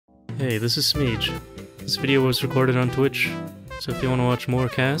Hey, this is Smeej. This video was recorded on Twitch, so if you want to watch more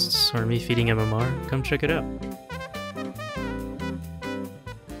casts or me feeding MMR, come check it out.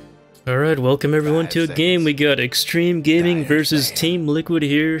 Alright, welcome everyone to a game. We got Extreme Gaming versus Team Liquid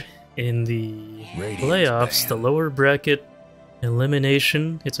here in the playoffs, the lower bracket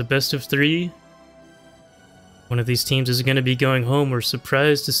elimination. It's a best of 3. One of these teams is going to be going home. We're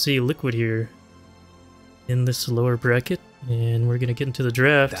surprised to see Liquid here in this lower bracket, and we're going to get into the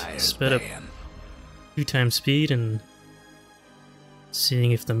draft, sped up 2 times speed, and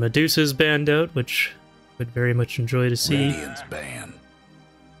seeing if the Medusa's banned out, which I would very much enjoy to see.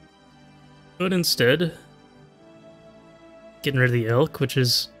 But instead, getting rid of the Elk, which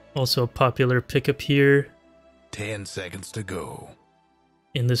is also a popular pickup here. 10 seconds to go.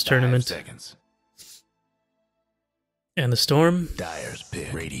 In this tournament. 5 seconds. And the Storm, Dyer's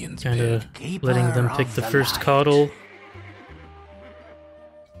pick. Radiant's kinda letting them pick the first Caudal.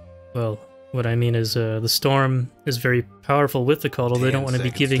 Well, what I mean is the Storm is very powerful with the Caudal. They don't want to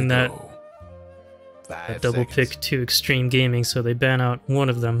be giving that double pick to Extreme Gaming, so they ban out one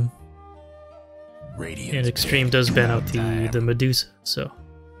of them. And Extreme does ban out the Medusa, so...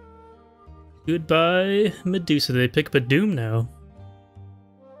 Goodbye, Medusa. They pick up a Doom now.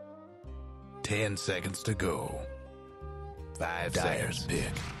 10 seconds to go. 5 seconds.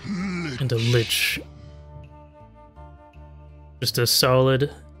 Pick. And a Lich. Just a solid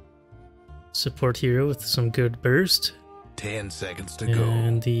support hero with some good burst. 10 seconds to go.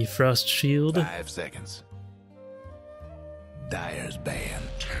 And the Frost Shield. 5 seconds. Dyer's ban.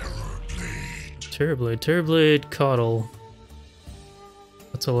 Terrorblade. Terrorblade, Caudal.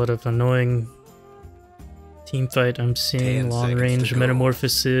 That's a lot of annoying teamfight I'm seeing. Long range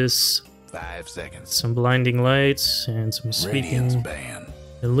Metamorphosis. 5 seconds. Some blinding lights and some sweeping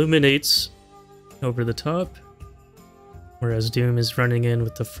illuminates over the top. Whereas Doom is running in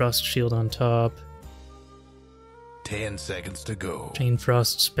with the Frost Shield on top. 10 seconds to go. Chain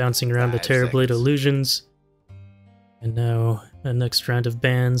Frost's bouncing around the Terrorblade illusions. And now a next round of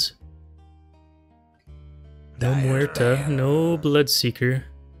bans. No Muerta, no Bloodseeker.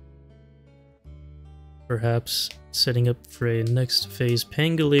 Perhaps setting up for a next phase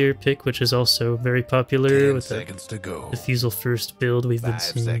Pangolier pick, which is also very popular with the Diffusal first build we've been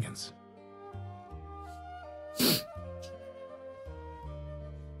seeing. 5 seconds.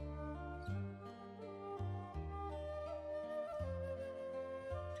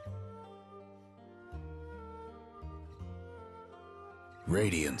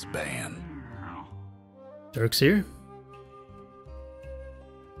 Radiance ban. Darkseer.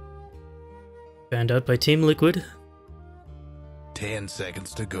 Banned out by Team Liquid. 10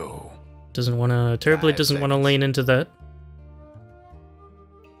 seconds to go. Doesn't want to... Terrorblade doesn't want to lane into that.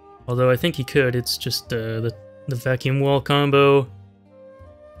 Although I think he could. It's just the vacuum wall combo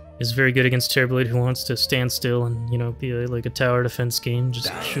is very good against Terrorblade, who wants to stand still and, you know, be like a tower defense game.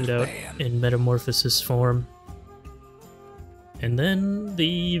 Just shoot out in Metamorphosis form. And then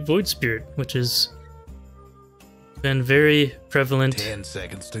the Void Spirit, which has been very prevalent 10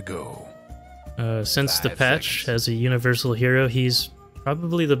 seconds to go. Since the patch. As a universal hero, he's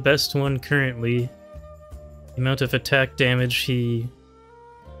probably the best one currently. The amount of attack damage he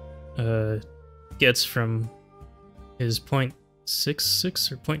gets from his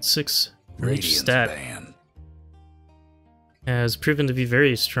 0.66 or 0.6 reach stat has proven to be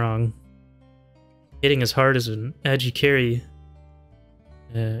very strong. Hitting as hard as an agi carry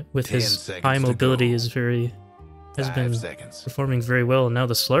with his high mobility is has been performing very well, and now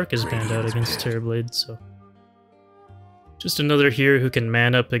the Slark is banned out against Terrorblade, so... Just another hero who can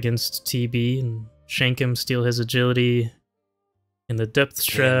man up against TB and shank him, steal his agility in the Depth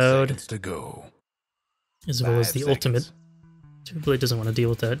Shroud, as well as the ultimate. Terrorblade doesn't want to deal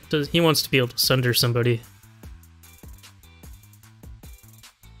with that. He wants to be able to sunder somebody.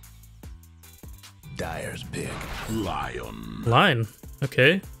 Dyer's pick. Lion.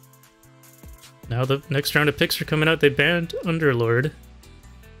 Okay. Now the next round of picks are coming out. They banned Underlord.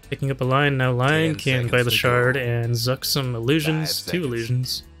 Picking up a Lion. Now Lion can buy the shard and zuck some illusions. 2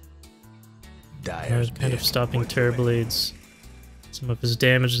 illusions. Kind of stopping Terrorblade's some of his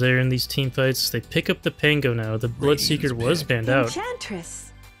damage there in these teamfights. They pick up the Pango now. The Bloodseeker was banned out.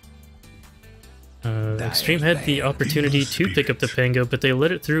 Extreme had the opportunity to pick up the Pango, but they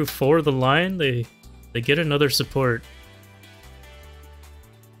let it through for the Lion. They get another support.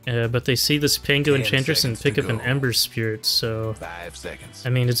 But they see this Pango Enchantress and pick up an Ember Spirit, so... 5 seconds. I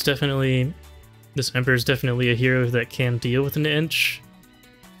mean, it's definitely... This Ember is definitely a hero that can deal with an Ench.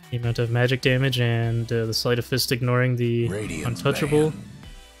 The amount of magic damage and the Sleight of Fist ignoring the Untouchable.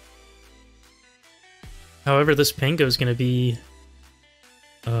 However, this Pango is going to be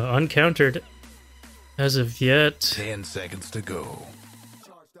Uncountered as of yet. 10 seconds to go.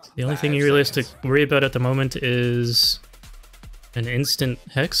 The only thing you really have to worry about at the moment is an instant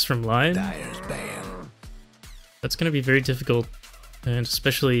hex from Lion. That's going to be very difficult, and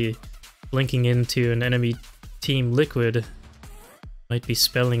especially blinking into an enemy Team Liquid might be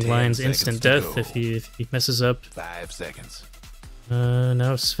spelling Lion's instant death if he messes up. 5 seconds.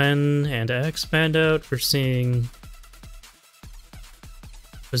 Now Sven and Axe banned out. We're seeing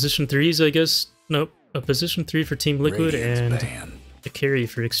position 3s, I guess. Nope, a position 3 for Team Liquid and a carry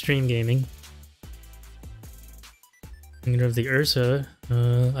for Extreme Gaming. Finger of the Ursa.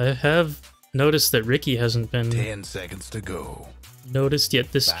 I have noticed that Ricky hasn't been 10 seconds to go. Noticed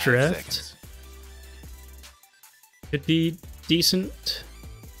yet this 5 draft. seconds. Could be decent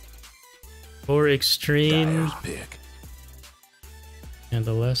for Extreme. Dyer's pick. And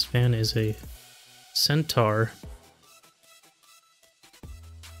the last ban is a Centaur.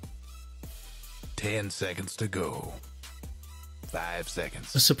 10 seconds to go. 5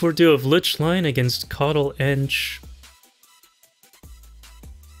 seconds. A support duo of Lich Line against Caudal Ench.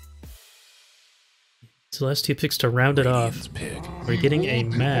 It's the last two picks to round it off. Pick. We're getting a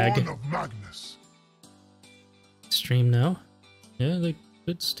mag. Extreme now. Yeah, they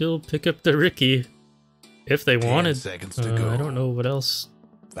could still pick up the Ricky if they wanted. Seconds to go. I don't know what else.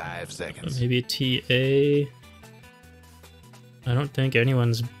 5 seconds. Maybe a TA. I don't think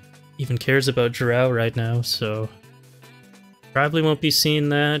anyone's even cares about Drow right now, so probably won't be seeing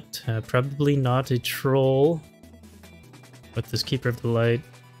that. Probably not a troll with this Keeper of the Light.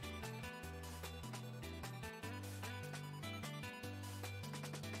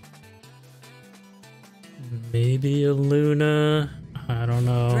 Maybe a Luna. I don't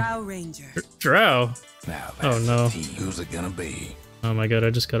know. Drow Ranger. Drow. Now Oh no. Who's it gonna be? Oh my god, I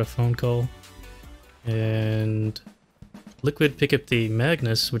just got a phone call. And Liquid pick up the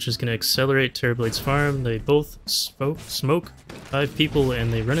Magnus, which is going to accelerate Terrorblade's farm. They both smoke 5 people,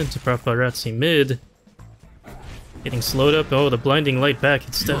 and they run into Paparazzi mid. Getting slowed up. Oh, the blinding light back.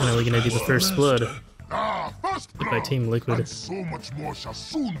 It's definitely going to be the first blood. Hit by Team Liquid. So much more shall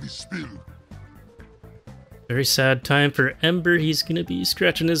soon be spilled. Very sad time for Ember. He's going to be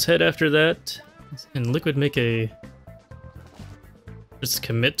scratching his head after that. And Liquid make a... just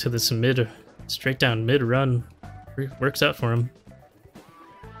commit to this mid, straight down mid run. Works out for him.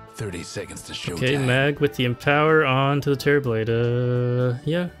 30 seconds to show. Okay, time. Mag with the Empower on to the Terrorblade.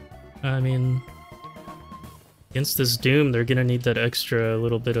 Yeah. I mean, against this Doom, they're gonna need that extra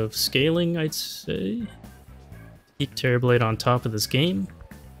little bit of scaling, I'd say. Keep Terrorblade on top of this game.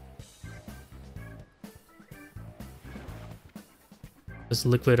 As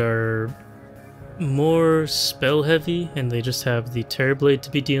Liquid are more spell heavy, and they just have the Terrorblade to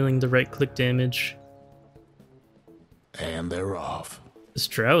be dealing the right-click damage. And they're off. This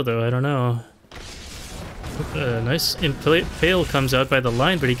Drow, though, I don't know. Nice impale comes out by the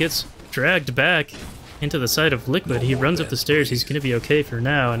line, but he gets dragged back into the side of Liquid. He runs up the stairs. He's going to be okay for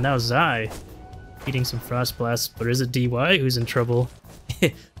now. And now Zai eating some Frost Blasts. But is it DY who's in trouble?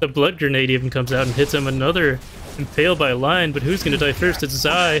 The Blood Grenade even comes out and hits him. Another impale by line, but who's going to die first? It's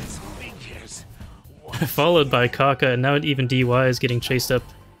Zai. Followed by Kaka, and now even DY is getting chased up.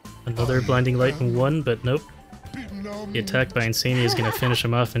 Another Blinding Light in 1, but nope. The attack by Insania is going to finish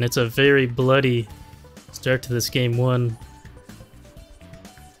him off, and it's a very bloody start to this game 1.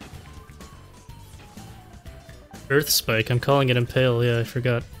 Earth Spike, I'm calling it Impale, yeah, I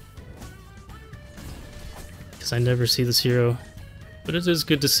forgot. Because I never see this hero. But it is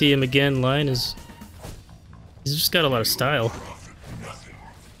good to see him again. Lion is... he's just got a lot of style.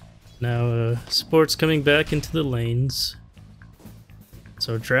 Now, Sport's coming back into the lanes.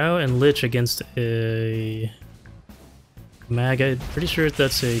 So Drow and Lich against a... Mag, I'm pretty sure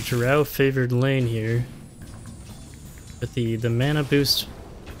that's a Drow favored lane here. With the mana boost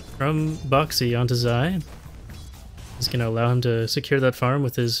from Boxy onto Zai. Is going to allow him to secure that farm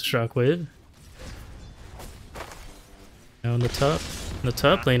with his Shockwave. Now in the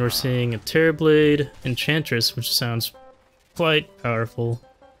top lane we're seeing a Terrorblade Enchantress, which sounds quite powerful.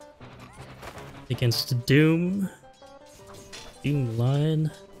 Against Doom. Doom Lion.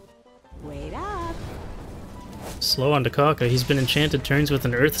 Wait up. Slow on to Kaka. He's been enchanted, turns with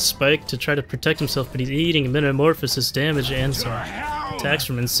an Earth Spike to try to protect himself, but he's eating Metamorphosis damage and some attacks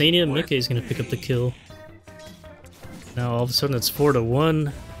from Insania. Mickey is going to pick up the kill. Now all of a sudden it's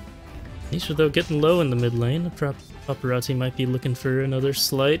 4-1. Nisha though getting low in the mid lane. Paparazzi might be looking for another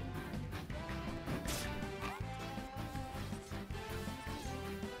slight.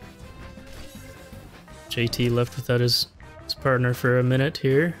 JT left without his partner for a minute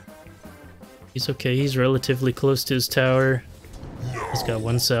here. He's okay, he's relatively close to his tower. As He's got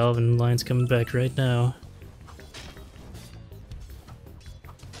one salve and line's coming back right now.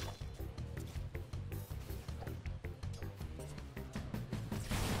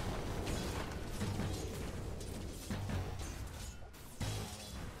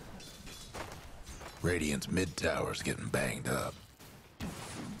 Radiant's mid tower's getting banged up.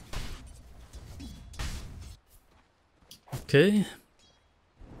 Okay.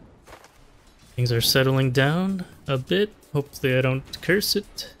 Things are settling down a bit. Hopefully I don't curse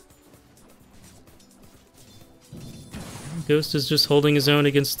it. Ghost is just holding his own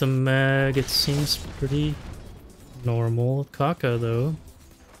against the mag. It seems pretty normal. Kaka, though.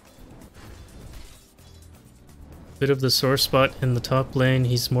 Bit of the sore spot in the top lane.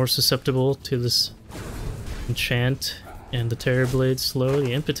 He's more susceptible to this enchant and the Terror Blade slow.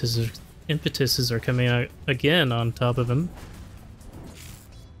 The impetuses are coming out again on top of him.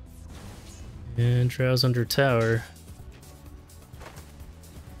 And Drow's under tower.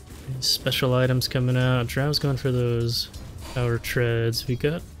 Any special items coming out. Drow's going for those power treads. We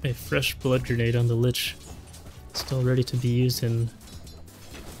got a fresh blood grenade on the Lich. Still ready to be used in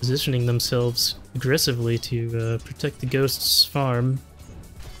positioning themselves aggressively to protect the Ghost's farm.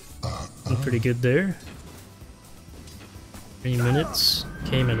 Been pretty good there. 3 minutes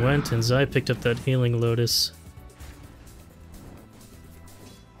came and went, and Zai picked up that healing Lotus.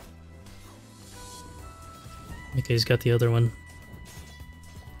 Okay, he's got the other one.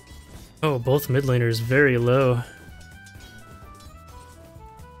 Oh, both mid laners very low.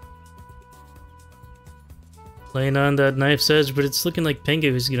 Playing on that knife's edge, but it's looking like Pengo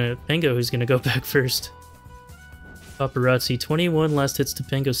who's gonna go back first. Paparazzi 21, last hits to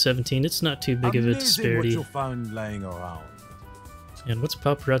Pengo 17. It's not too big of a disparity. What you found laying around. And what's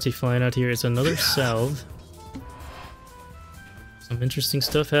Paparazzi flying out here? It's another salve. Some interesting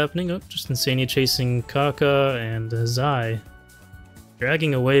stuff happening. Oh, just Insania chasing Kaka and Zai.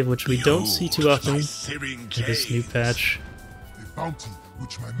 Dragging a wave, which we don't see too often in this new patch. The bounty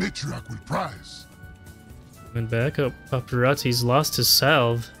which my matriarch will prize. Went back up. Paparazzi's lost his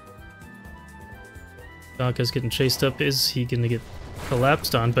salve. Kaka's getting chased up. Is he gonna get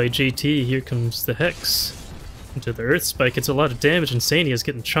collapsed on by JT? Here comes the Hex. Into the Earth Spike. It's a lot of damage. Insania's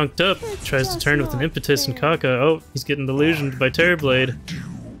getting chunked up. Tries to turn with an impetus, and Kaka, oh, he's getting delusioned by Terrorblade.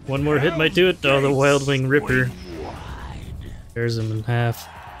 One more hit might do it. Oh, the Wild Wing Ripper. Tears him in half.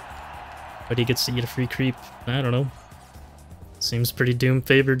 But he gets to eat a free creep. I don't know. Seems pretty doom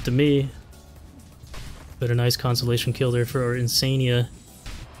favored to me. But a nice consolation kill there for Insania.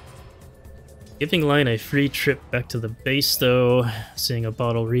 Giving Line a free trip back to the base though. Seeing a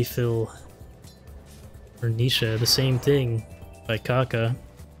bottle refill for Nisha, the same thing by Kaka.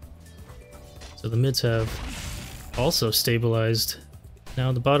 So the mids have also stabilized.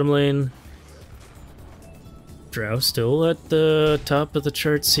 Now the bottom lane. Drow still at the top of the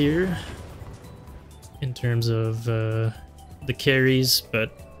charts here in terms of the carries,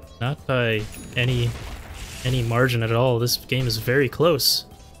 but not by any margin at all. This game is very close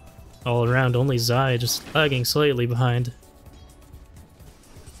all around. Only Zai just lagging slightly behind.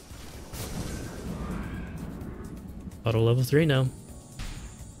 Auto level 3 now.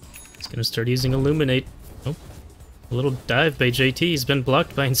 He's gonna start using Illuminate. Oh, a little dive by JT. He's been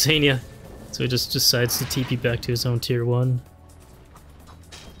blocked by Insania, so he just decides to TP back to his own tier 1.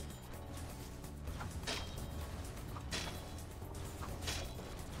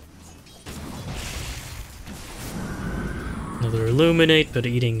 Another Illuminate, but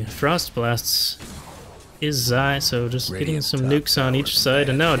eating Frost Blasts is Zai, so just getting some nukes on each side.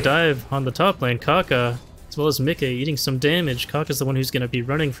 And now a dive on the top lane. Kaka, as well as Mika, eating some damage. Kaka's the one who's going to be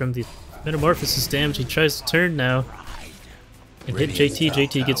running from the Metamorphosis damage. He tries to turn now and hit JT.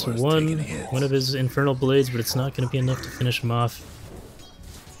 JT gets one of his Infernal Blades, but it's not going to be enough to finish him off.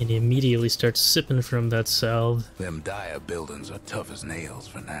 And he immediately starts sipping from that salve. Them Dire buildings are tough as nails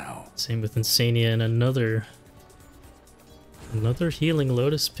for now. Same with Insania, and another healing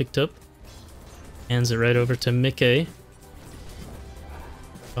Lotus picked up. Hands it right over to Mickey.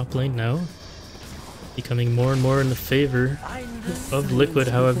 Top lane now. Becoming more and more in the favor of Liquid.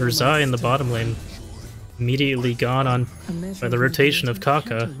 However, Zai in the bottom lane immediately gone on by the rotation of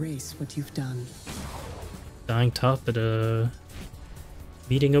Kaka. Dying top at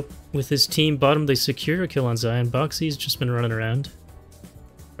meeting up with his team. Bottom, they secure a kill on Zai, and Boxy's just been running around.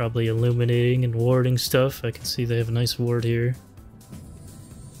 Probably illuminating and warding stuff. I can see they have a nice ward here.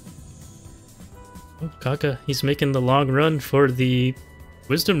 Oh, Kaka, he's making the long run for the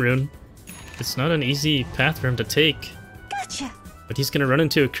Wisdom Rune. It's not an easy path for him to take. Gotcha. But he's gonna run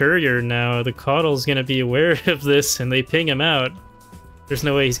into a courier now. The Caudle's gonna be aware of this and they ping him out. There's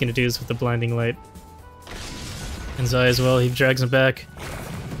no way he's gonna do this with the blinding light. And Zai as well, he drags him back.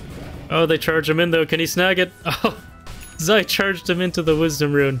 Oh, they charge him in though, can he snag it? Oh, Zai charged him into the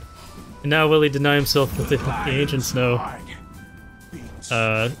Wisdom Rune. And now will he deny himself with the Ancient Snow?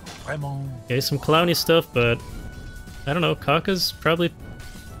 Okay, some clowny stuff, but I don't know, Kaka's probably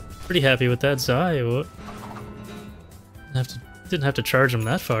pretty happy with that. Zai, didn't have to charge him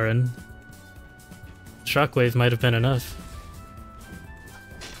that far in. Shockwave might have been enough.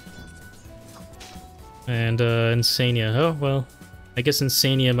 And Insania. Oh, well, I guess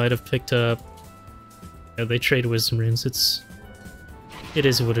Insania might have picked up... Yeah, they trade Wisdom Runes. It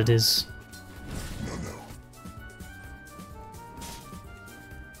is what it is.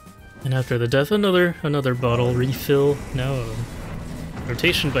 And after the death, another bottle refill. Now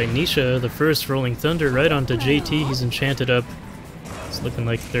rotation by Nisha, the first Rolling Thunder right onto JT. He's enchanted up. It's looking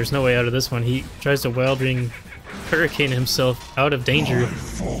like there's no way out of this one. He tries to Wild Ring Hurricane himself out of danger,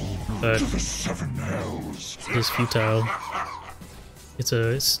 but it is futile. It's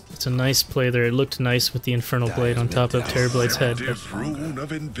a nice play there. It looked nice with the Infernal Blade on top of Terrorblade's head,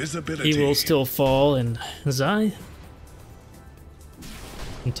 but he will still fall, and Zai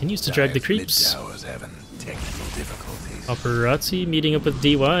continues to drag the creeps. Paparazzi meeting up with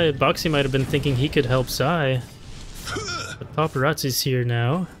DY. Boxy might have been thinking he could help Zai, but Paparazzi's here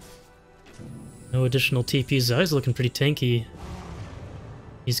now. No additional TP. Zai's looking pretty tanky.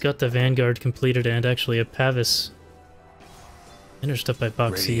 He's got the Vanguard completed and actually a Pavis. Finished up by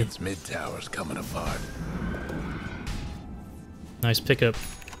Boxy. Radiant's mid tower's coming apart. Nice pickup.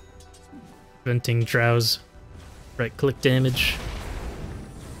 Preventing Drow's right click damage.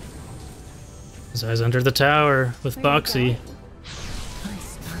 Zai's under the tower with Boxy.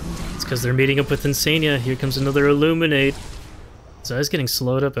 It's because they're meeting up with Insania. Here comes another Illuminate. Zai's getting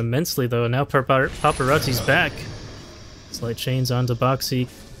slowed up immensely though. Now Paparazzi's back. Slight chains onto Boxy.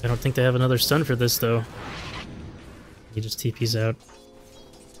 I don't think they have another stun for this though. He just TP's out.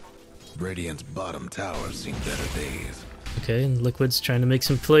 Radiant's bottom tower's seen better days. Okay, and Liquid's trying to make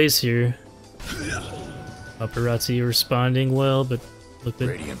some plays here. Paparazzi responding well, but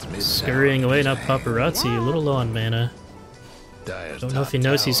Liquid scurrying away. Now Paparazzi, a little low on mana. Don't know if he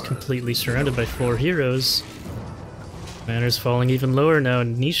knows he's completely surrounded by 4 heroes. Mana's falling even lower now.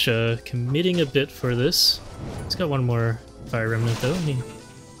 Nisha committing a bit for this. He's got one more Fire Remnant though. He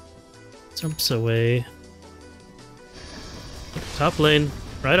jumps away. Top lane,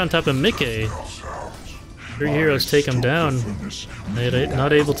 right on top of Mickey. 3 heroes take him down. They're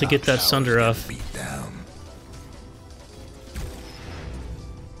not able to get that Sunder off.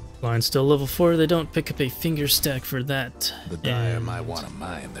 Line still level 4, they don't pick up a finger stack for that. The Dire might want to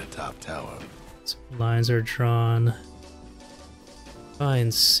mine their top tower. Lines are drawn by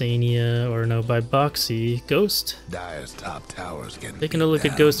Insania, or no, by Boxy. Ghost. Dire's top tower's getting Taking a look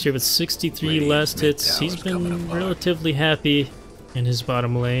at Ghost here with 63 last hits. He's been relatively happy in his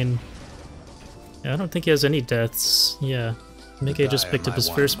bottom lane. Yeah, I don't think he has any deaths. Yeah, Mickey just picked up his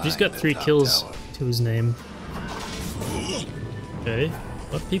first, but he's got 3 kills to his name. Okay,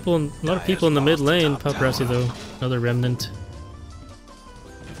 a lot of people in the mid lane. Paparazzi though, another Remnant.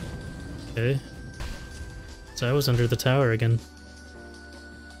 Okay, so I was under the tower again.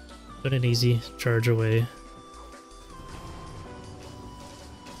 But an easy charge away.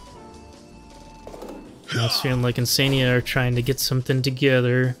 Now it's feeling like Insania are trying to get something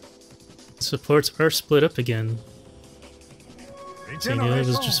together. Supports are split up again. Insania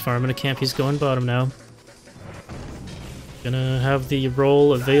was just farming a camp, he's going bottom now. Gonna have the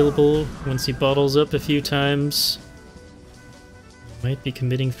roll available once he bottles up a few times. Might be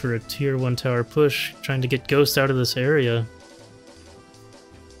committing for a tier 1 tower push, trying to get Ghost out of this area.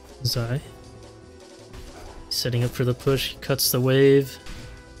 Zai. Setting up for the push, he cuts the wave.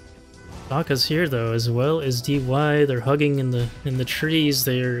 Baka's here though, as well as DY. They're hugging in the trees.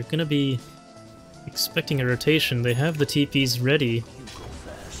 They're gonna be expecting a rotation. They have the TPs ready.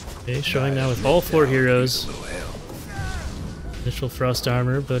 Okay, showing now with all 4 heroes. Initial frost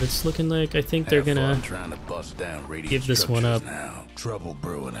armor, but it's looking like I think they're gonna give this one up. Trouble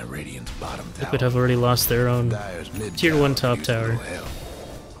brewing at Radiant's bottom tower. Liquid have already lost their own tier 1 top tower.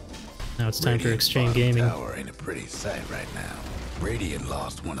 Now it's time for Extreme Gaming. Tower ain't a pretty sight right now. Radiant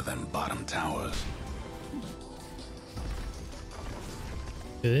lost one of them bottom towers.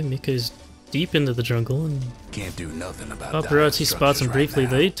 Okay, Mika's deep into the jungle, and can't do nothing about Paparazzi spots him briefly.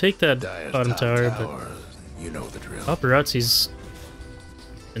 They take that bottom tower, but you know the drill. Paparazzi's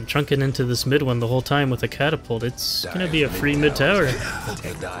been trunking into this mid one the whole time with a catapult. It's gonna be a free mid tower.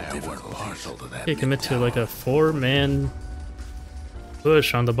 Okay, commit to like a 4-man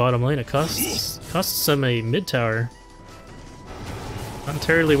push on the bottom lane. It costs them a mid tower. Not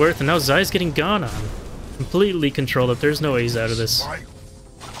entirely worth, and now Zai's getting gone on. completely controlled it. There's no way he's out of this.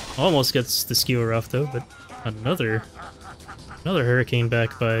 Almost gets the skewer off though, but another hurricane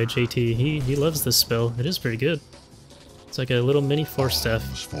back by JT. He loves this spell. It is pretty good. It's like a little mini force staff.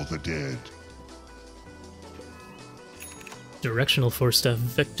 For the dead. Directional force staff,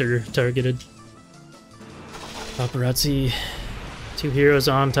 vector targeted. Paparazzi, 2 heroes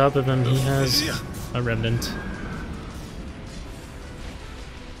on top of him. He has a remnant.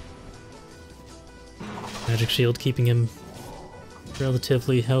 Magic shield keeping him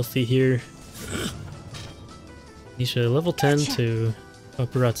relatively healthy here. Nisha level 10 to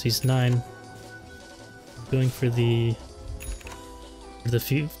Paparazzi's 9. Going for the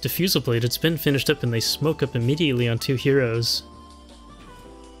diffusal blade. It's been finished up and they smoke up immediately on 2 heroes.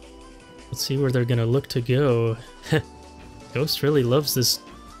 Let's see where they're gonna look to go. Ghost really loves this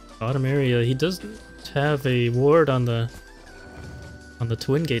bottom area. He doesn't have a ward on the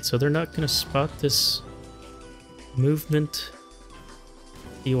twin gate, so they're not gonna spot this movement.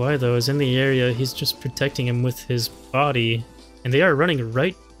 EY though is in the area. He's just protecting him with his body, and they are running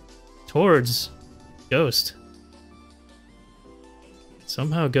right towards Ghost.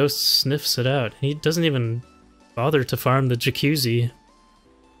 Somehow Ghost sniffs it out. He doesn't even bother to farm the jacuzzi.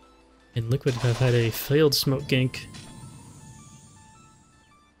 And Liquid have had a failed smoke gank.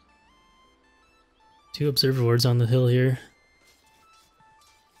 2 observer wards on the hill here.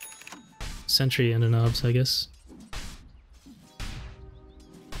 Sentry and an obs, I guess.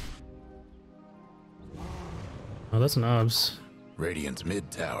 Oh, that's an obs. Radiant's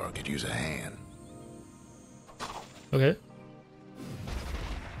mid tower could use a hand. Okay.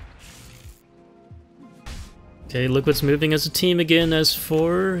 Okay, Liquid's moving as a team again. As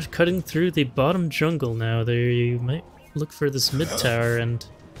for cutting through the bottom jungle now, there you might look for this mid tower, and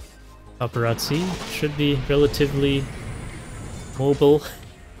Paparazzi should be relatively mobile.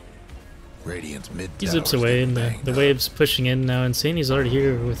 Radiant's mid He zips away, and the wave's pushing in now. Insani's already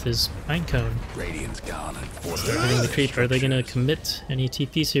here with his pine cone. Radiant's gone. Hitting the creep. Are they gonna commit any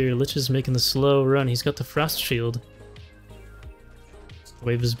TPs here? Lich is making the slow run. He's got the frost shield. The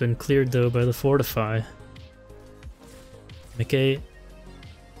wave has been cleared though by the fortify. Mickey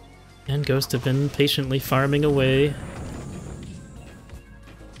and Ghost have been patiently farming away.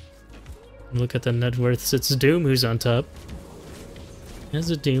 Look at the net worths. It's Doom who's on top, as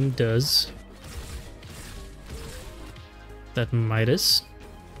a Doom does. That Midas.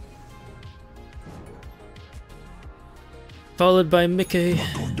 Followed by Mickey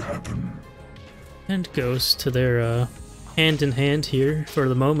and Ghost to their hand in hand here for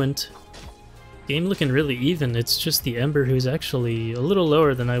the moment. Game looking really even. It's just the Ember who's actually a little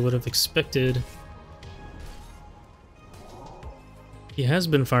lower than I would have expected. He has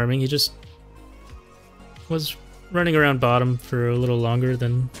been farming. He just was running around bottom for a little longer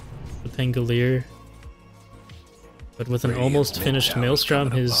than the Pangolier. But with an almost finished Maelstrom,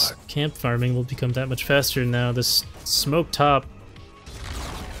 his camp farming will become that much faster now. This smoke top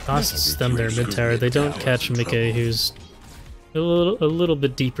costs them their mid tower. They don't catch Mickey, who's a little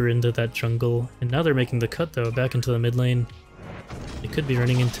bit deeper into that jungle. And now they're making the cut though, back into the mid lane. They could be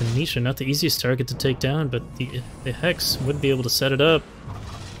running into Nisha, not the easiest target to take down, but the Hex would be able to set it up.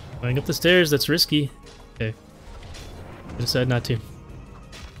 Going up the stairs, that's risky. Okay. I decide not to.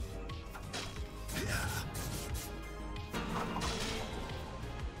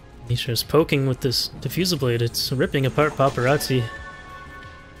 Nisha's poking with this diffusal blade. It's ripping apart Paparazzi.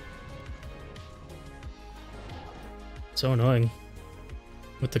 So annoying.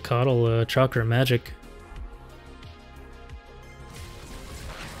 With the Coddle Chakra magic.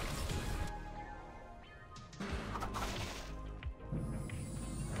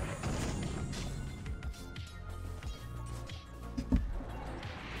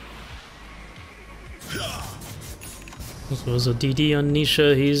 This was a DD on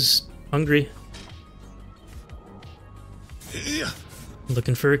Nisha. He's hungry.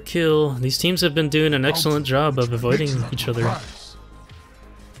 Looking for a kill. These teams have been doing an excellent job of avoiding each other.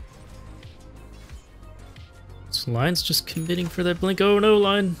 This Line's just committing for that blink. Oh no,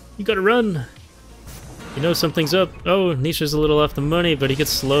 Line! You gotta run! You know something's up. Oh, Nisha's a little off the money, but he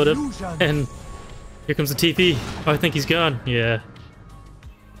gets slowed up. And here comes the TP. Oh, I think he's gone. Yeah.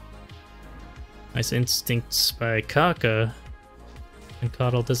 Nice instincts by Kaka. And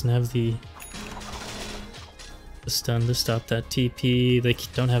Coddle doesn't have the stun to stop that TP. They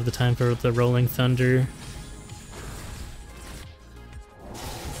don't have the time for the Rolling Thunder.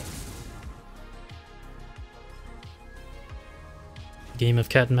 Game of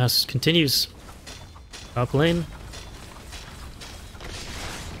cat and mouse continues. Top lane.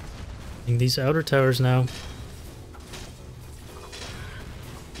 These outer towers now.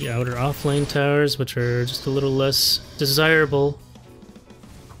 The outer offlane towers, which are just a little less desirable.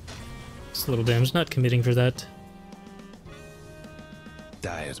 Just a little damage, not committing for that.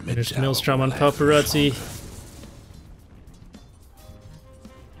 There's Maelstrom on Paparazzi.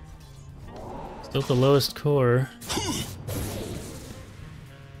 Still the lowest core.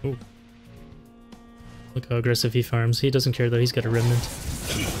 Ooh. Look how aggressive he farms. He doesn't care though, he's got a remnant.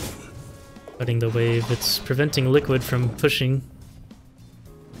 Cutting the wave, it's preventing Liquid from pushing.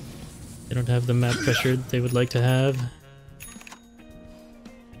 They don't have the map pressure they would like to have.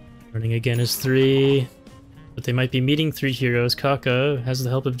 Running again is 3. But they might be meeting 3 heroes. Kaka has the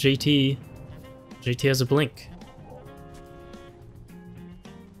help of JT. JT has a blink.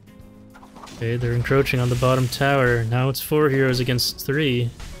 Okay, they're encroaching on the bottom tower. Now it's 4 heroes against 3.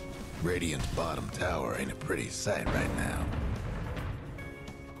 Radiant's bottom tower ain't a pretty sight right now.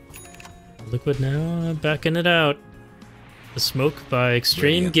 Liquid now backing it out. The smoke by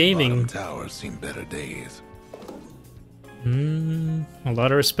Extreme Radiant's Gaming. bottom tower's seen better days. A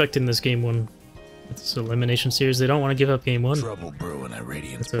lot of respect in this game 1. It's an elimination series. They don't want to give up game 1. Trouble brewing at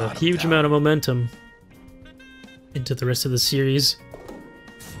Radiant's It's a bottom huge tower. amount of momentum into the rest of the series.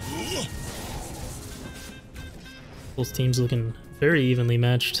 Both teams looking very evenly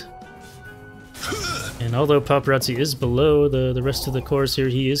matched. And although Paparazzi is below the rest of the cores here,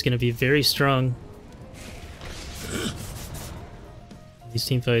 he is going to be very strong. These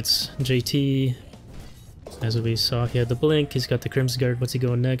team fights, JT, as we saw, he had the blink, he's got the Crimson Guard. What's he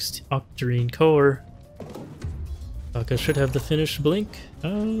going next? Octarine core. Kaka should have the finished blink.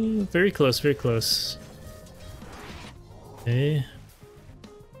 Oh, very close, very close. Okay.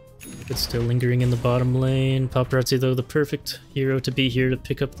 It's still lingering in the bottom lane. Paparazzi, though, the perfect hero to be here to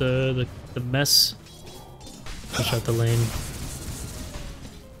pick up the mess. Push out the lane.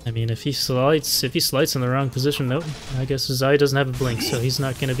 I mean, if he slides in the wrong position, nope. I guess Zai doesn't have a blink, so he's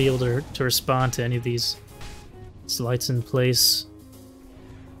not going to be able to respond to any of these slides in place.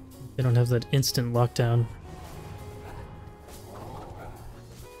 They don't have that instant lockdown.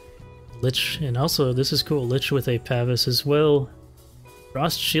 Lich, and also this is cool. Lich with a Pavis as well.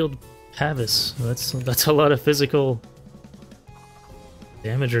 Frost Shield Pavis. That's a lot of physical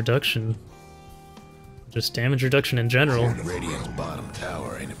damage reduction. Just damage reduction in general. Radiant's bottom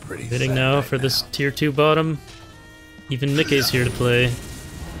tower ain't a pretty Hitting sight now right for now. this tier 2 bottom. Even Mickey's here to play.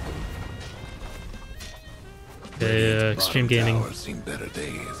 Okay, Extreme Gaming. Tower's seen better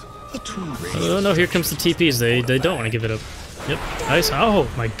days. Oh no, here comes the TPs. They don't want to give it up. Yep, nice. Oh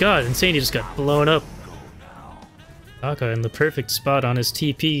my god, Insane, he just got blown up. Kaka in the perfect spot on his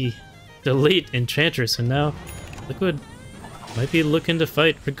TP. Delete Enchantress, and now Liquid might be looking to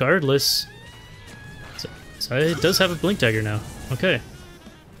fight regardless. So it does have a Blink Dagger now. Okay.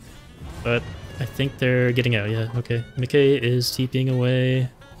 But I think they're getting out, yeah, okay. Mickey is TPing away.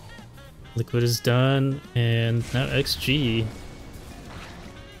 Liquid is done, and now XG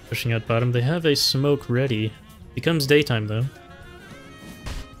pushing out bottom. They have a smoke ready. Becomes daytime though.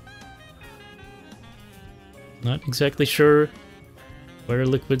 Not exactly sure where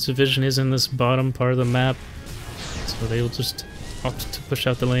Liquid's vision is in this bottom part of the map, so they'll just opt to push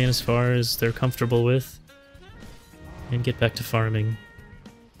out the lane as far as they're comfortable with and get back to farming.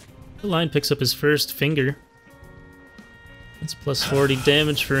 The line picks up his first finger. That's plus 40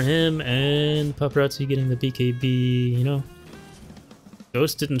 damage for him, and Paparazzi getting the BKB, you know.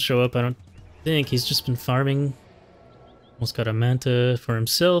 Ghost didn't show up, I don't think. He's just been farming. Almost got a Manta for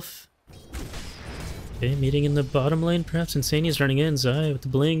himself. Okay, meeting in the bottom lane, perhaps. Insania's running in. Zai with the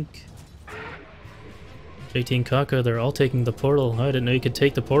blink. JT and Kaka, they're all taking the portal. Oh, I didn't know you could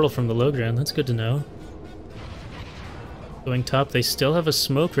take the portal from the low ground. That's good to know. Going top, they still have a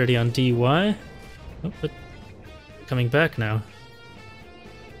smoke ready on DY. Oh, but coming back now.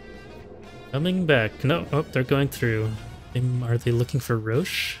 Coming back. No, oh, they're going through. Are they looking for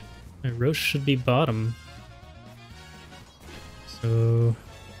Roche? Roche should be bottom. So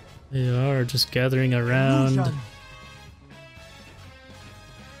they are just gathering around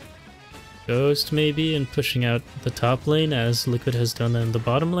Ghost maybe and pushing out the top lane as Liquid has done in the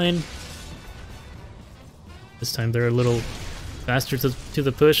bottom lane. This time they're a little faster to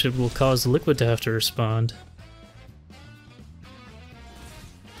the push. It will cause Liquid to have to respond.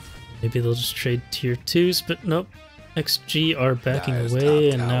 Maybe they'll just trade tier 2s, but nope. XG are backing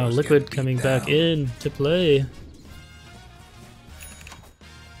away, and now Liquid coming back in to play.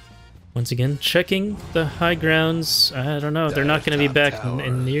 Once again, checking the high grounds. I don't know, they're not going to be back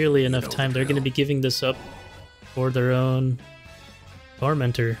in nearly enough time. They're going to be giving this up for their own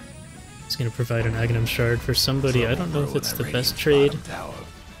Tormentor. It's going to provide an Aghanim Shard for somebody. I don't know if it's the best trade.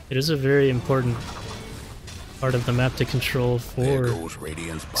 It is a very important part of the map to control for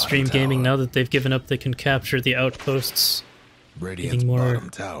Extreme Gaming. Now that they've given up, they can capture the outposts, getting more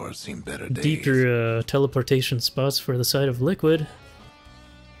deeper teleportation spots for the side of Liquid.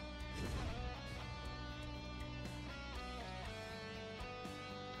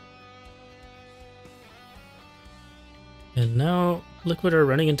 And now Liquid are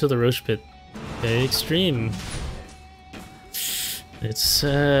running into the Roche Pit. Okay, Extreme.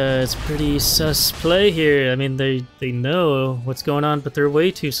 It's pretty sus play here. I mean, they know what's going on, but they're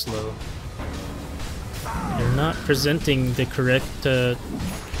way too slow. They're not presenting the correct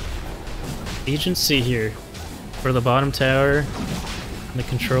agency here for the bottom tower and the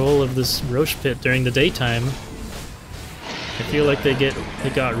control of this Roche Pit during the daytime. I feel like they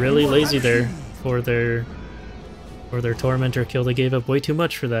got really lazy there for their Tormentor kill. They gave up way too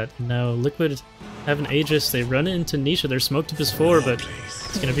much for that. Now Liquid have an Aegis, they run into Nisha, they're smoked up as 4, but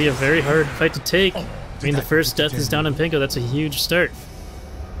it's gonna be a very hard fight to take. I mean, the first death is down on Pinko, that's a huge start.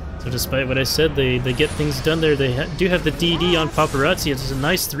 So despite what I said, they get things done there. They do have the DD on Paparazzi. It's a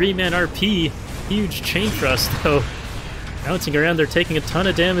nice 3-man RP. Huge Chain Frost though. Bouncing around, they're taking a ton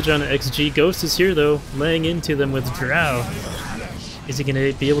of damage on XG. Ghost is here though, laying into them with Drow. Is he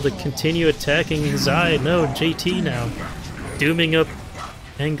gonna be able to continue attacking Zai? No, JT now. Dooming up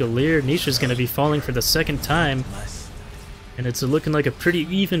Pangolier. Nisha's gonna be falling for the second time. And it's looking like a pretty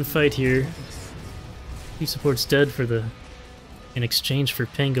even fight here. 2 supports dead in exchange for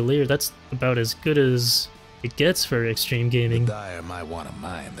Pangolier. That's about as good as it gets for Extreme Gaming. The Dire might want to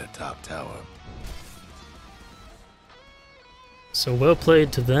mine their top tower. So well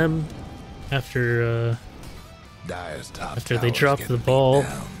played to them after they dropped the ball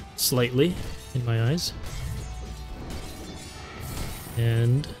slightly, in my eyes.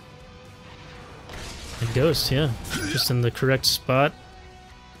 And Ghost, yeah, just in the correct spot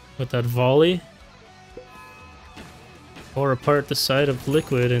with that volley. Tore apart the side of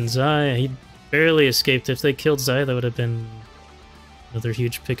Liquid, and Zai, he barely escaped. If they killed Zai, that would have been another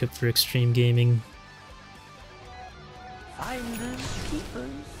huge pickup for Extreme Gaming.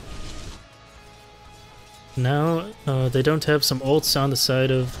 Now, they don't have some ults on the side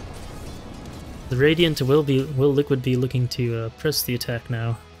of the Radiant. Will Liquid be looking to press the attack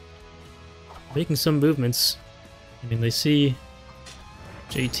now? Making some movements. I mean, they see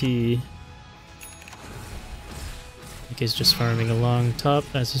JT. I think he's just farming along top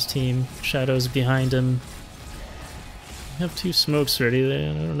as his team. Shadows behind him. They have 2 smokes ready there.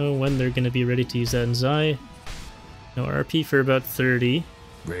 I don't know when they're going to be ready to use that. And Zai, no RP for about 30.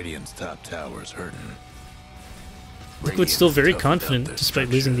 Radiant's top tower's hurting. Liquid's still very confident despite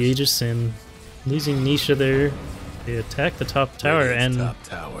losing the Aegis and losing Nisha there. They attack the top tower, and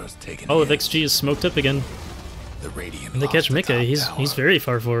all of XG is smoked up again. And they catch Mika. He's very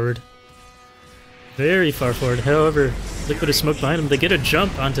far forward. Very far forward. However, Liquid is smoked behind him. They get a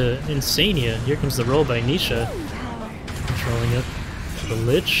jump onto Insania. Here comes the roll by Nisha. Controlling up the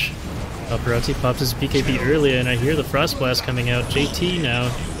Lich. Paparazzi pops his BKB earlier, and I hear the Frost Blast coming out. JT now.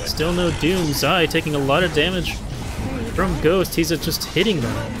 Still no Doom. Zai taking a lot of damage from Ghost. He's just hitting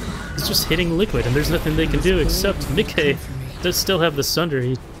them. He's just hitting Liquid, and there's nothing they can do except Mickey does still have the Sunder.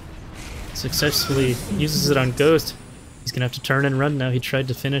 He successfully uses it on Ghost. He's gonna have to turn and run now. He tried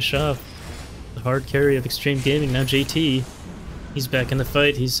to finish off the hard carry of Extreme Gaming. Now JT, he's back in the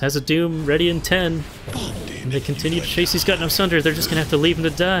fight. He has a Doom ready in 10. And they continue to chase. He's got no Sunder. They're just gonna have to leave him to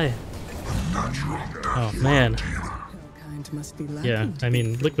die. Oh man. Yeah, I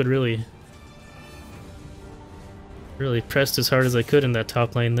mean, Liquid really pressed as hard as I could in that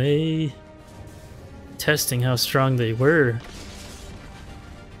top lane. They testing how strong they were,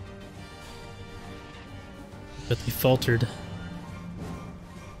 but they faltered.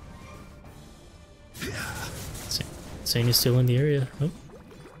 Insania's still in the area. Oh,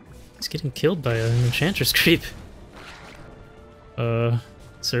 he's getting killed by an Enchantress creep.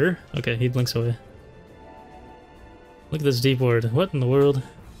 Sir? Okay, he blinks away. Look at this deep ward. What in the world?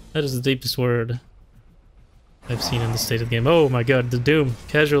 That is the deepest ward I've seen in the state of the game. Oh my god, the Doom,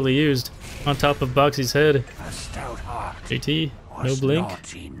 casually used on top of Boxy's head. JT, no blink.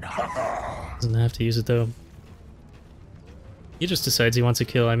 Doesn't have to use it though. He just decides he wants a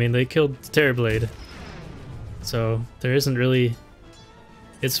kill. I mean, they killed Terrorblade, so there isn't really...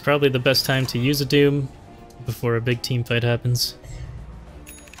 It's probably the best time to use a Doom before a big team fight happens.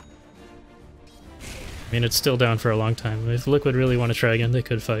 I mean, it's still down for a long time. If Liquid really want to try again, they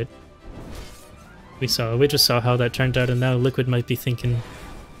could fight. We just saw how that turned out, and now Liquid might be thinking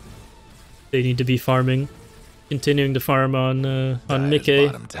they need to be farming, continuing to farm on Mickey,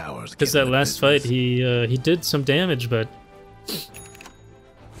 because that last fight he did some damage, but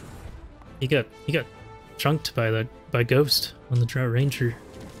he got chunked by Ghost on the Drought Ranger.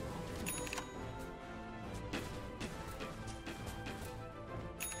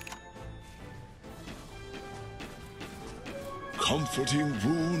 Comforting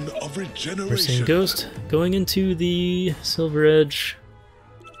rune of regeneration. We're seeing Ghost going into the Silver Edge.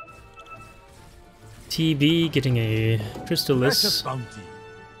 TB getting a Crystallis.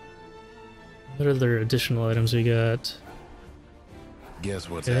 What other additional items we got? Guess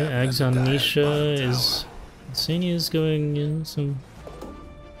what's Okay, happening? Ags on The Nisha Dive is... Insania is going in some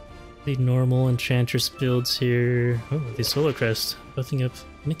pretty normal Enchantress builds here. Oh, the Solar Crest buffing up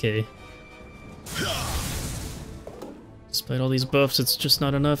Mickey. Despite all these buffs, it's just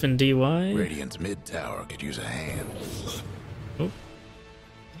not enough in DY. Radiant's mid tower could use a hand. Oh.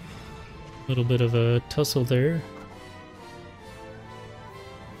 A little bit of a tussle there.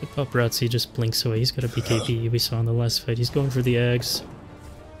 The Paparazzi just blinks away. He's got a BKB we saw in the last fight. He's going for the Ags.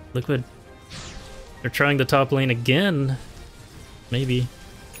 Liquid. They're trying the top lane again. Maybe.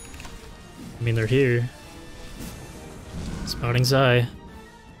 I mean, they're here. Spotting Zai.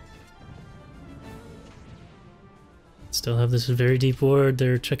 Still have this very deep ward.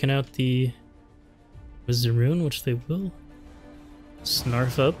 They're checking out the Wisdom Rune, which they will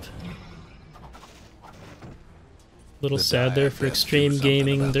snarf up. A little sad there for Extreme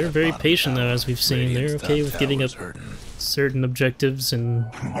Gaming. They're very patient though, as we've seen. They're okay with giving up certain objectives and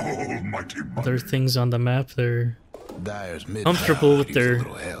other things on the map. They're comfortable with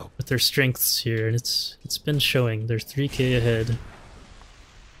their strengths here, and it's been showing. They're 3k ahead.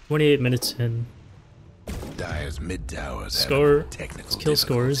 28 minutes in. Dire's mid towers Score, kill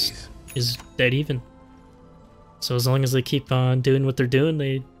scores is dead even. So as long as they keep on doing what they're doing,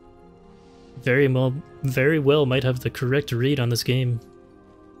 they very well might have the correct read on this game.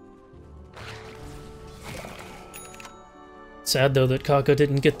 Sad though that Kako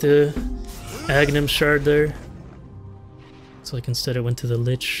didn't get the Aghanim shard there. Looks like instead it went to the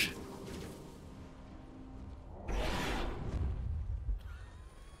Lich.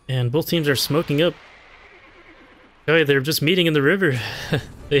 And both teams are smoking up. Oh, they're just meeting in the river.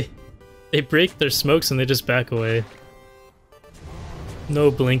 They break their smokes and they just back away. No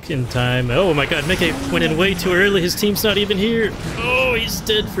blink in time. Oh my god, Mickey went in way too early. His team's not even here. Oh, he's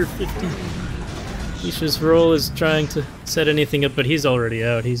dead for 50. Isha's role is trying to set anything up, but he's already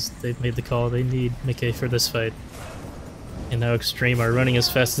out. They've made the call. They need Mickey for this fight. And now Extreme are running as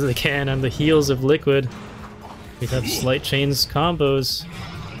fast as they can on the heels of Liquid. We have Slight Chains combos.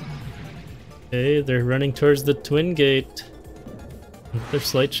 Okay, they're running towards the Twin Gate. They're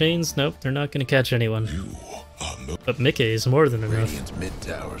Slight Chains? Nope, they're not going to catch anyone. But Mickey is more than enough. Mid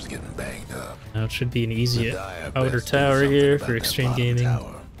tower's getting banged up. Now it should be an easy outer tower here for Extreme Gaming.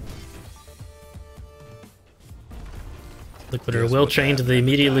 Liquid are well trained, they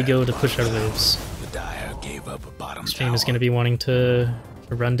immediately go to push out waves. Extreme is going to be wanting to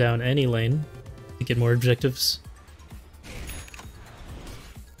run down any lane to get more objectives.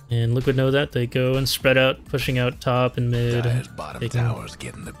 And Liquid know that. They go and spread out, pushing out top and mid,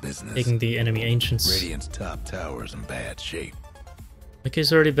 taking the enemy Ancients. Radiant's top tower's in bad shape.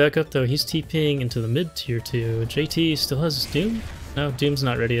 Mickey's already back up though. He's TPing into the mid tier 2. JT still has Doom? No, Doom's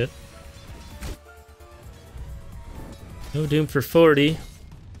not ready yet. No Doom for 40.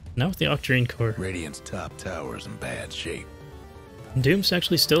 Now with the Octarine Core. Radiant's top tower's in bad shape. Dooms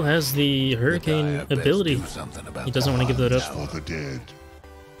actually still has the Hurricane ability. He doesn't want to give that up.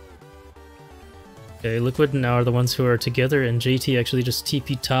 Okay, Liquid now are the ones who are together, and JT actually just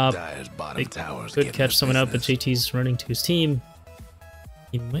TP top. They could catch someone out, but JT's running to his team.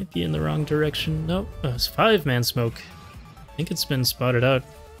 He might be in the wrong direction. Nope, it's 5-man smoke. I think it's been spotted out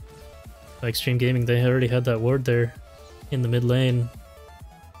by Extreme Gaming. They already had that ward there in the mid lane.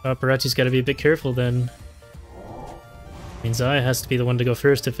 Paparazzi's got to be a bit careful then. Means Zai has to be the one to go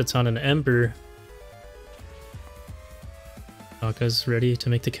first if it's on an Ember. Aka's ready to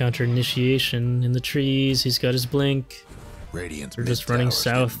make the counter initiation in the trees. He's got his blink. They're just running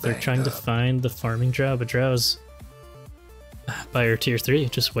south. They're trying to find the farming drow, but drow's Buyer tier 3,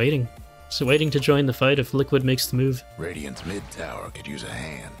 just waiting. Just waiting to join the fight if Liquid makes the move. Radiant's mid tower could use a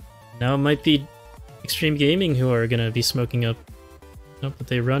hand. Now it might be Extreme Gaming who are gonna be smoking up. Nope, but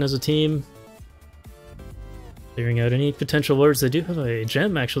they run as a team. Clearing out any potential wards. They do have a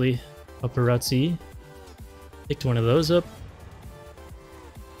gem actually. Paparazzi picked one of those up.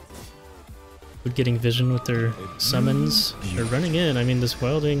 Getting vision with their summons. They're running in. I mean, this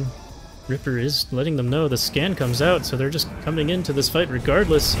Wilding Ripper is letting them know the scan comes out, so they're just coming into this fight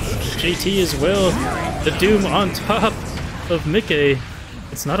regardless. JT as well. The Doom on top of Mickey.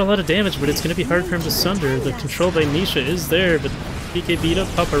 It's not a lot of damage, but it's going to be hard for him to sunder. The control by Nisha is there, but PK beat up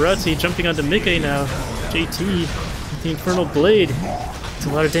Paparazzi, jumping onto Mickey now. JT with the Infernal Blade. It's a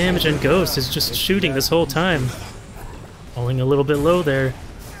lot of damage, and Ghost is just shooting this whole time. Falling a little bit low there.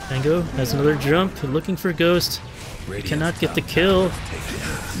 Tango has another jump, looking for Ghost. Cannot get the kill.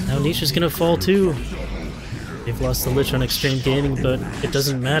 Now Nisha's gonna fall too. They've lost the Lich on Extreme Gaming, but it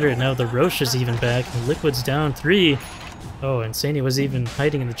doesn't matter. Now the Roche is even back, and Liquid's down 3. Oh, and Sani was even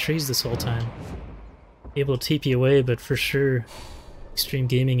hiding in the trees this whole time. Able to TP away, but for sure Extreme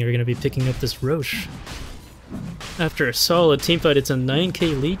Gaming are gonna be picking up this Roche. After a solid teamfight, it's a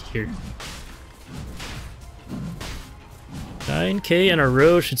 9k lead here. 9k and a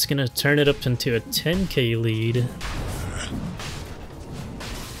Roche, it's gonna turn it up into a 10k lead.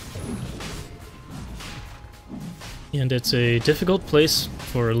 And it's a difficult place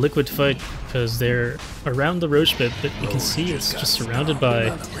for a Liquid fight because they're around the Roche pit, but you can see it's just surrounded by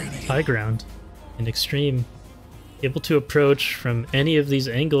high ground. And Extreme able to approach from any of these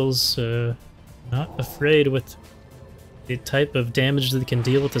angles, not afraid with the type of damage that they can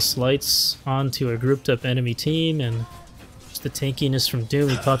deal with the slights onto a grouped up enemy team, and just the tankiness from Doom.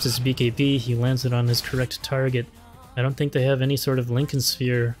 He pops his BKB, he lands it on his correct target. I don't think they have any sort of Lincoln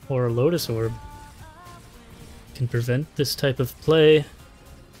Sphere or a Lotus Orb. Can prevent this type of play.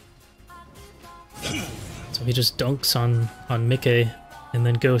 So he just dunks on Mickey, and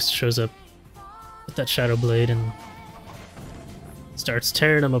then Ghost shows up with that Shadow Blade and starts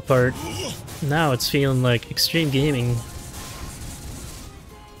tearing him apart. Now it's feeling like Extreme Gaming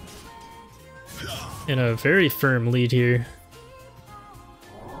in a very firm lead here.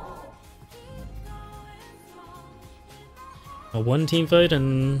 A one-team fight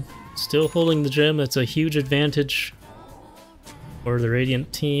and still holding the gem. That's a huge advantage for the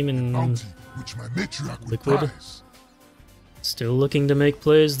Radiant team, and which my matriarch will Liquid prize. still looking to make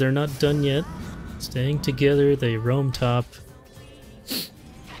plays. They're not done yet. Staying together, they roam top.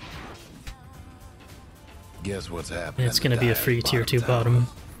 Guess what's happening? And it's going to be a free tier 2 bottom.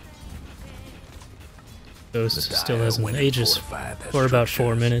 Ghost still has an Aegis for about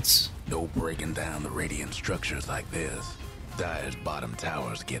 4 minutes. No breaking down the Radiant structures like this. Dire's bottom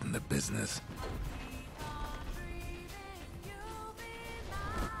tower's getting the business.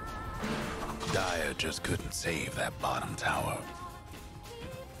 Dire just couldn't save that bottom tower.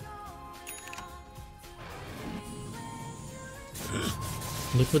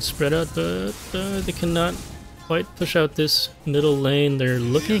 Liquid spread out, but they cannot quite push out this middle lane. They're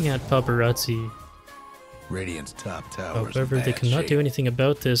looking at Paparazzi. Radiant's top tower. However, they cannot do anything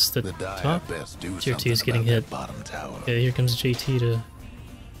about this. The top tier 2 is getting hit. Okay, here comes JT to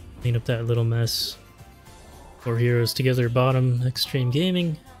clean up that little mess. 4 heroes together bottom. Extreme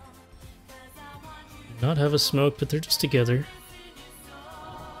Gaming. Not have a smoke, but they're just together.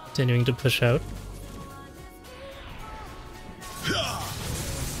 Continuing to push out.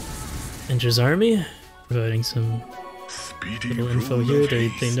 Ninja's army, providing some little info here.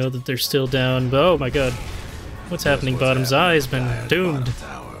 They know that they're still down, but oh my god. What's happening? Bottom's eye has been doomed.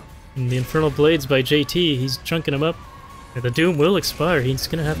 And the Infernal Blades by JT, he's chunking him up. And the Doom will expire. He's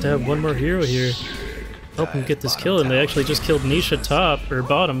gonna have to have one more hero here. Help him get this kill, and they actually just killed Nisha top, or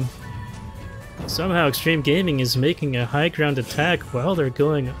bottom. Somehow Extreme Gaming is making a high ground attack while they're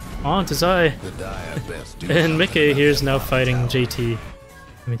going on to Zai. And Mickey here is now fighting JT.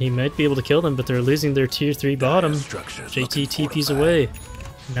 I mean, he might be able to kill them, but they're losing their tier 3 bottom. JT TP's away.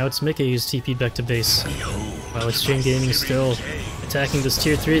 Now it's Mickey who's TP'd back to base. While Extreme Gaming is still attacking this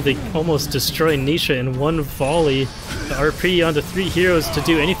tier 3, they almost destroy Nisha in one volley. The RP onto 3 heroes to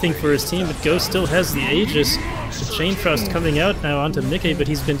do anything for his team, but Ghost still has the Aegis. The Chain Frost coming out now onto Mickey, but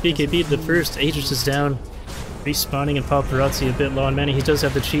he's been BKB'd the first. Aegis is down. Respawning in Paparazzi a bit low on mana. He does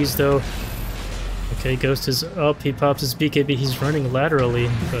have the cheese though. Okay, Ghost is up. He pops his BKB. He's running laterally,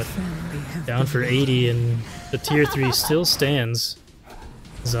 but down for 80, and the tier 3 still stands.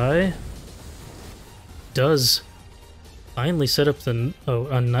 Zai does finally set up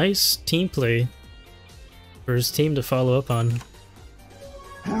a nice team play for his team to follow up on.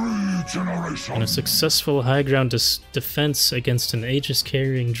 And a successful high ground defense against an Aegis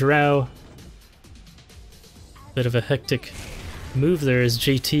carrying Drow. Bit of a hectic move there as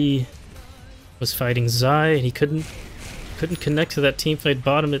JT was fighting Zai, and he couldn't connect to that teamfight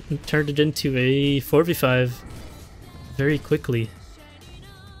bottom. It turned it into a 4v5 very quickly.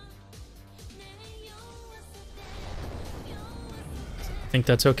 I think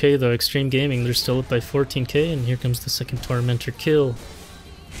that's okay though. Extreme Gaming, they're still up by 14k, and here comes the second Tormentor kill.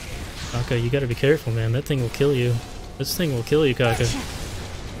 Kaka, you gotta be careful, man. That thing will kill you. This thing will kill you, Kaka.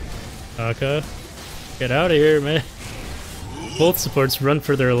 Kaka, get out of here, man. Both supports run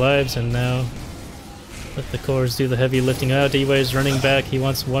for their lives, and now Let the cores do the heavy lifting. Oh, D-Way is running back. He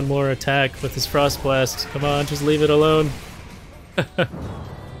wants one more attack with his Frost Blast. Come on, just leave it alone.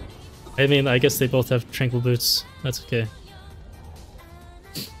 I mean, I guess they both have Tranquil Boots. That's okay.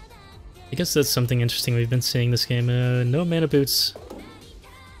 I guess that's something interesting we've been seeing this game. No mana boots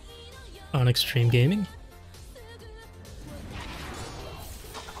on Extreme Gaming.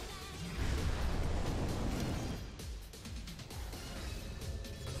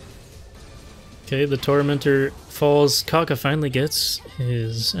 Okay, the Tormentor falls. Kaka finally gets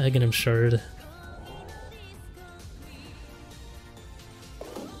his Aghanim Shard.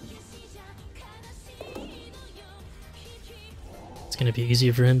 It's gonna be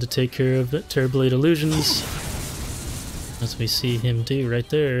easier for him to take care of Terrorblade Illusions, as we see him do right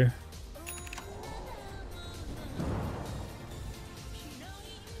there.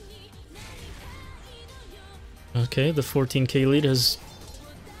 Okay, the 14k lead has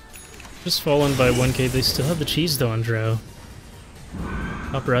just fallen by 1k. They still have the cheese though on Drow.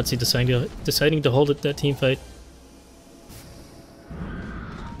 Paparazzi deciding to hold it that team fight.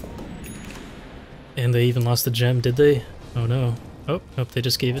 And they even lost the gem, did they? Oh no. Oh, nope, they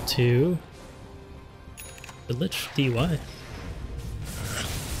just gave it to the Lich DY.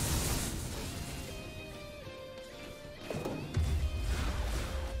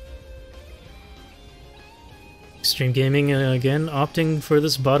 Extreme Gaming, again, opting for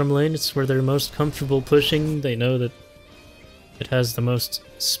this bottom lane. It's where they're most comfortable pushing. They know that it has the most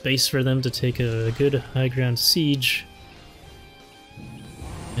space for them to take a good high ground siege.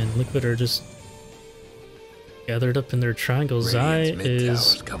 And Liquid are just gathered up in their triangle. Zai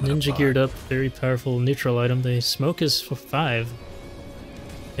is ninja geared up, very powerful neutral item. They smoke his for 5.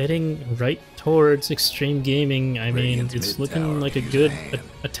 Heading right towards Extreme Gaming. I mean, it's looking like a good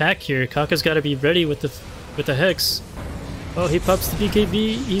attack here. Kaka's got to be ready with the Hex. Oh, he pops the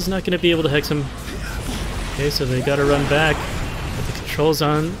BKB. He's not going to be able to Hex him. Okay, so they got to run back. Put the controls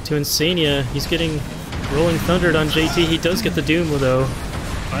on to Insania. He's getting Rolling Thundered on JT. He does get the Doom, though.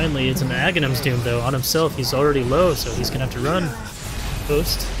 Finally, it's an Aghanim's Doom, though. On himself, he's already low, so he's going to have to run.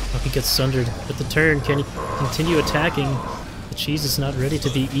 Ghost. Oh, he gets sundered. At the turn, can he continue attacking? The cheese is not ready to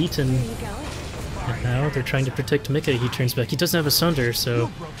be eaten. And now they're trying to protect Mika. He turns back. He doesn't have a Sunder,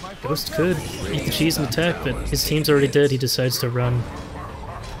 so Ghost could eat the cheese and attack, but his team's already dead. He decides to run.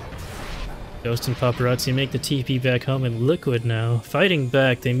 Ghost and Paparazzi make the TP back home, and Liquid now fighting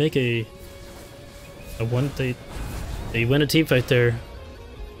back. They make they win a team fight there.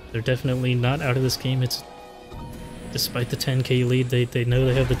 They're definitely not out of this game. It's despite the 10k lead, they know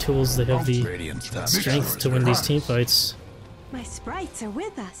they have the tools, they have the strength to win these team fights. My sprites are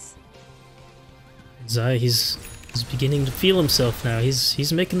with us. Zai, he's beginning to feel himself now.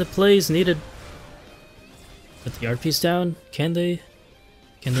 He's making the plays needed. But the RP's down. Can they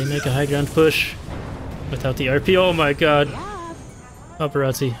make a high ground push without the RP? Oh my god.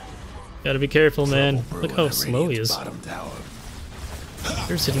 Paparazzi. Gotta be careful, man. Look how slow he is.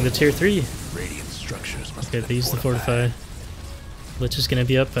 They're sitting the tier 3. Okay, they use the Fortify. Lich is gonna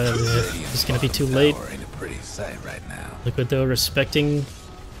be up. It's gonna be too late. Liquid though, respecting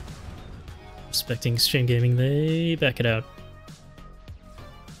Extreme Gaming, they back it out.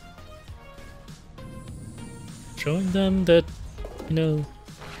 Showing them that, you know,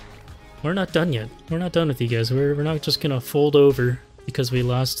 we're not done yet. We're not done with you guys. We're not just gonna fold over because we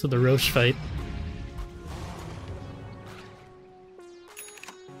lost to the Roche fight.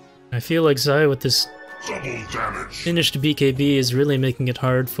 I feel like Zai with this finished BKB is really making it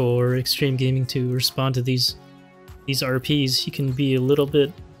hard for Extreme Gaming to respond to these RPs. He can be a little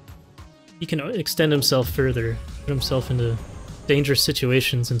bit... He can extend himself further, put himself into dangerous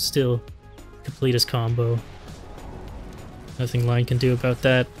situations and still complete his combo. Nothing Line can do about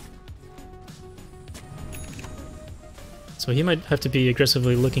that. So he might have to be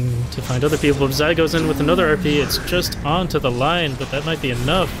aggressively looking to find other people. If Zai goes in with another RP, it's just onto the line, but that might be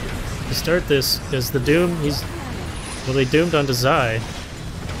enough to start this, because the Doom, they doomed onto Zai.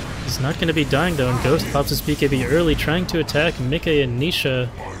 He's not going to be dying though, and Ghost pops his BKB early, trying to attack Mika and Nisha.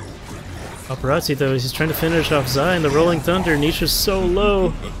 Paparazzi though, he's trying to finish off Zai and the Rolling Thunder. Nisha's so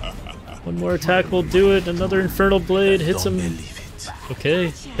low. One more attack will do it. Another Infernal Blade hits him.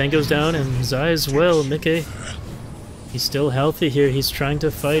 Okay, Ben goes down and Zai as well. Mika, he's still healthy here. He's trying to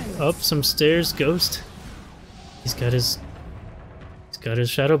fight up some stairs. Ghost, he's got his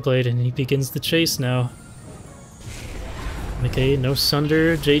Shadow Blade and he begins the chase now. Mika, no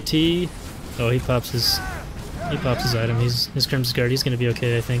Sunder. JT, oh, he pops his item. His Crimson Guard. He's gonna be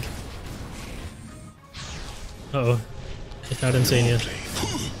okay, I think. Uh-oh, if not Insania.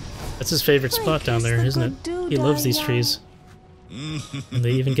 That's his favorite spot down there, isn't it? He loves these trees. And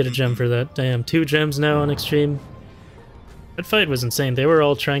they even get a gem for that. Damn, 2 gems now on Extreme. That fight was insane. They were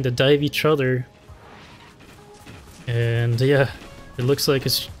all trying to dive each other. And yeah, it looks like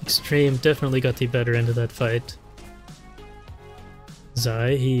Extreme definitely got the better end of that fight.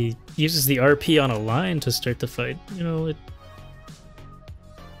 Zai, he uses the RP on a line to start the fight. You know,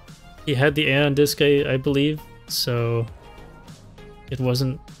 he had the Aeon Disc, I believe, so it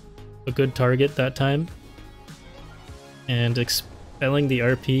wasn't a good target that time. And expelling the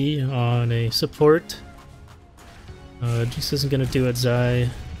RP on a support just isn't going to do it, Zai.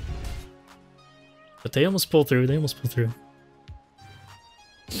 But they almost pull through,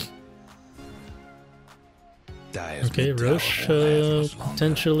 Okay, Roche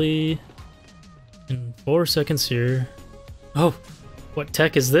potentially in 4 seconds here. Oh, what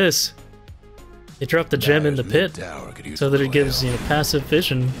tech is this? They dropped the gem in the pit so that it gives, you know, passive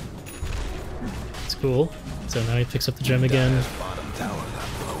vision. It's cool. So now he picks up the gem again.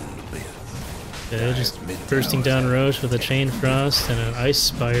 Okay, just bursting down Roche with a Chain Frost and an Ice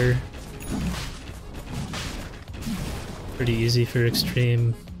Spire. Pretty easy for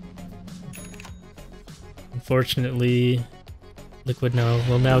Extreme. Unfortunately, Liquid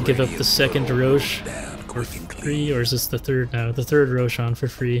will now give up the second Roche for free, or is this the third now? The third Roshan for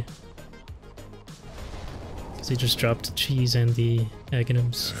free. Because he just dropped cheese and the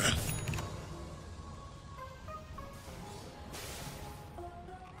Aghanims.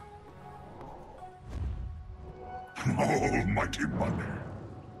 Almighty mother,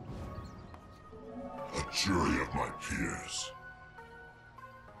 a jury of my peers.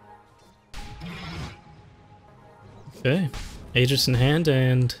 Okay, Aegis in hand,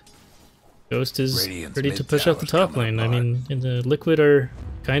 and Ghost is ready to push out the top lane. I mean, the Liquid are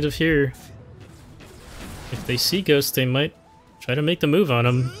kind of here. If they see Ghost, they might try to make the move on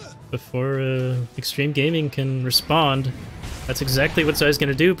him before Extreme Gaming can respond. That's exactly what Zai's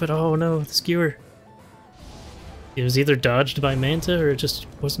gonna do, but oh no, the skewer. It was either dodged by Manta or it just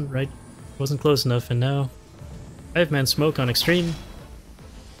wasn't close enough, and now 5-man smoke on Extreme.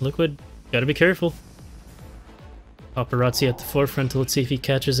 Liquid, gotta be careful. Paparazzi at the forefront. Let's see if he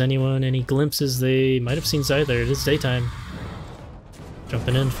catches anyone. Any glimpses? They might have seen Zai there. It is daytime.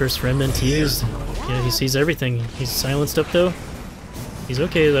 Jumping in, first remnant used. Yeah, he sees everything. He's silenced up though. He's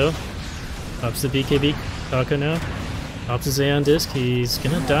okay though. Pops the BKB Kaka now. Pops his Aeon Disc. He's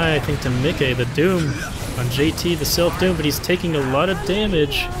gonna die, I think, to Mickey. The Doom on JT, the self-Doom, but he's taking a lot of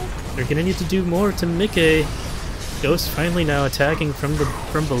damage. They're gonna need to do more to Mickey. Ghost finally now attacking from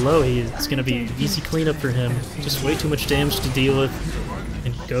below. It's gonna be easy cleanup for him. Just way too much damage to deal with.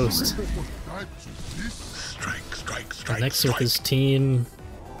 And Ghost. Next with his team.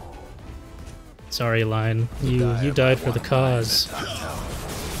 Sorry, Line. You died for the cause.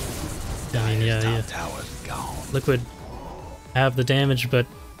 I mean, yeah. Liquid have the damage, but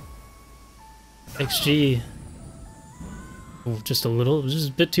XG. Oh, just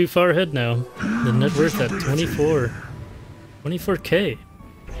a bit too far ahead now. The net worth at 24k.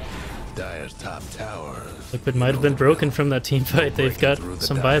 Dire's top towers. Liquid might have been broken from that team fight. They've got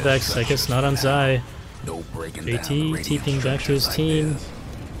some buybacks, I guess not on Zai. JT TPing back to his team.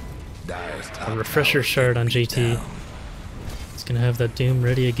 A refresher shard on JT. He's gonna have that Doom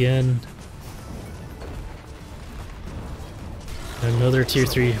ready again. Another tier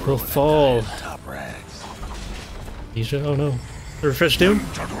 3 will fall. Isha, oh no. The refresh Doom?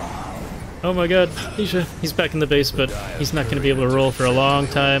 Oh my god, Isha, he's back in the base, but he's not going to be able to roll for a long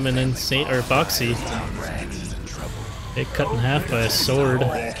time, and then Boxy. They cut in half by a sword.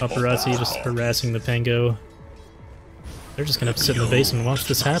 Paparazzi just harassing the Pango. They're just going to have to sit in the base and watch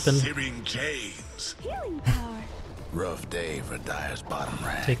this happen. Rough day for Dire's bottom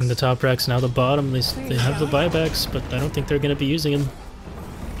racks. Taking the top racks, now the bottom. They have the buybacks, but I don't think they're going to be using them.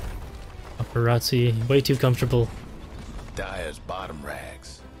 Paparazzi, way too comfortable. Dire's bottom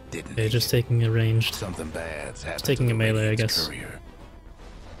rags didn't. Okay, just taking a ranged. Something bad's happened. Just taking a melee, I guess. Courier.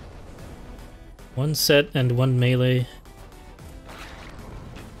 One set and one melee.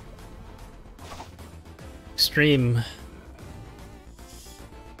 Extreme.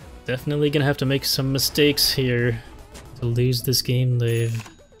 Definitely gonna have to make some mistakes here to lose this game. They've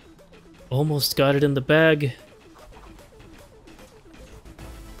almost got it in the bag.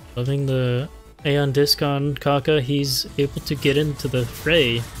 Loving the Aeon Disc on Kaka. He's able to get into the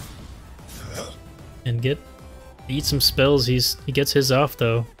fray and eat some spells. He gets his off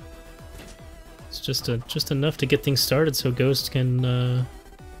though. It's just enough to get things started so Ghost can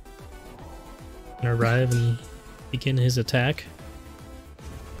arrive and begin his attack.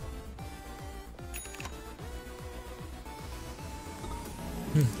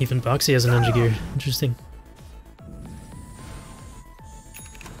 Even Boxy has a ninja gear. Interesting.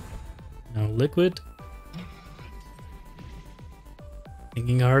 Now Liquid.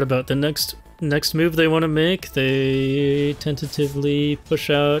 Thinking hard about the next move they want to make. They tentatively push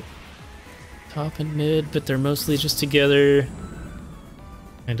out top and mid, but they're mostly just together.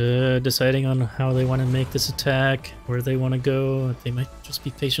 And deciding on how they want to make this attack, where they want to go. They might just be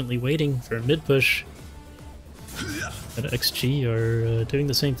patiently waiting for a mid push. But XG are doing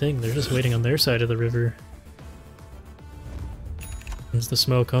the same thing. They're just waiting on their side of the river. There's the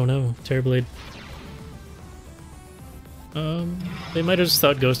smoke. Oh no, Terrorblade. They might have just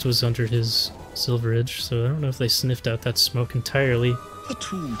thought Ghost was under his Silver Edge, so I don't know if they sniffed out that smoke entirely. A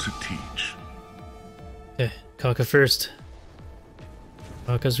tool to teach. Okay, Kaka first.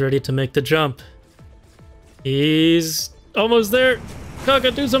 Kaka's ready to make the jump. He's almost there.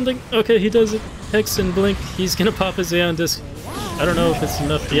 Kaka, do something. Okay, he does it. Hex and Blink. He's gonna pop his Aeon Disc. I don't know if it's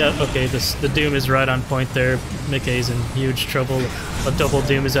enough. Yeah, okay, the Doom is right on point there. Mickey's in huge trouble. A double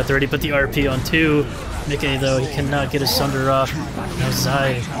Doom is at the ready, but the RP on 2. Mickey, though, he cannot get his Sunder off. Now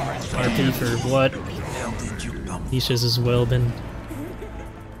Zai, RP for what? Nisha's as well been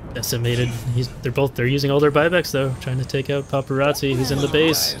decimated. They're using all their buybacks, though, trying to take out Paparazzi, who's in the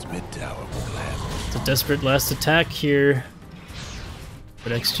base. It's a desperate last attack here.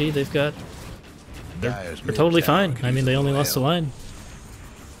 But XG, they're totally fine. I mean, they only lost a line.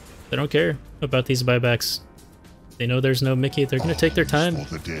 They don't care about these buybacks. They know there's no Mickey. They're gonna take their time.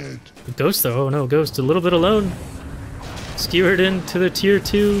 Ghost, though, oh no, Ghost, a little bit alone. Skewered into the tier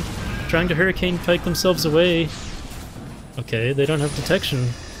 2, trying to Hurricane Pike themselves away. Okay, they don't have detection.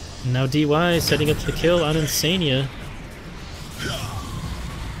 And now DY setting up the kill on Insania.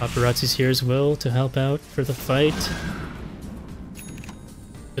 Paparazzi's here as well to help out for the fight.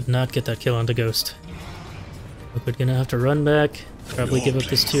 Could not get that kill on the Ghost. Liquid gonna have to run back, probably give up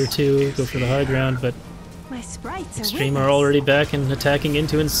this tier 2, go for the high ground, but My sprites XTREME are already back and attacking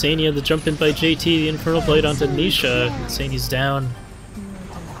into Insania. The jump in by JT, the Infernal Blade onto Nisha. Insania's down.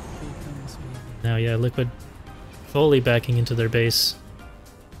 Now, yeah, Liquid fully backing into their base.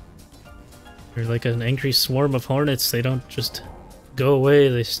 They're like an angry swarm of hornets. They don't just go away,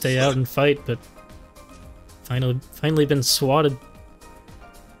 they stay out and fight, but finally been swatted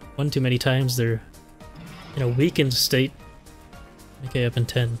one too many times. They're in a weakened state. Okay, up in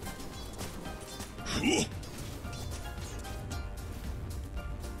 10.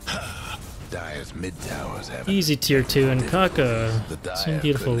 Easy tier 2 and Kaka. Some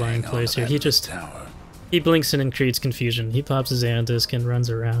beautiful line plays here. He blinks and creates confusion. He pops his Aeon Disc and runs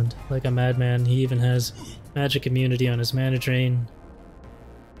around like a madman. He even has magic immunity on his mana drain.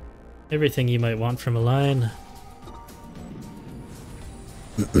 Everything you might want from a line.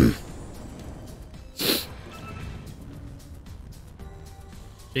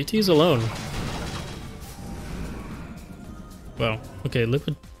 JT's alone. Wow. Okay,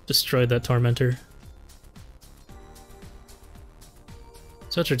 Liquid destroyed that Tormentor.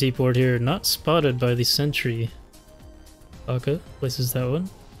 Such a deep ward here, not spotted by the sentry. Kaka places that one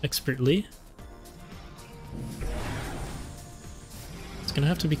expertly. It's gonna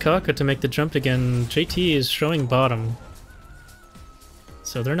have to be Kaka to make the jump again. JT is showing bottom,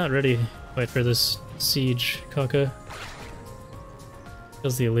 so they're not ready quite for this siege. Kaka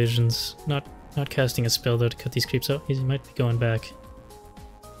kills the illusions, not casting a spell though to cut these creeps out. He might be going back.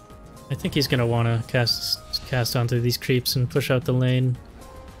 I think he's gonna wanna cast onto these creeps and push out the lane.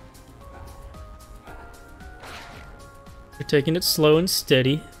 They're taking it slow and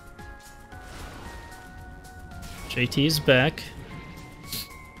steady. JT is back.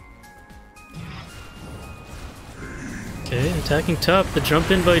 Okay, attacking top. The jump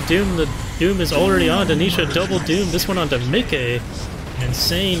in by Doom. The Doom is already on Danisha. Double Doom. This one onto Mickey.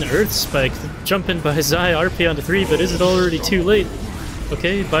 Insane Earth Spike. The jump in by Zai. RP onto 3, but is it already too late?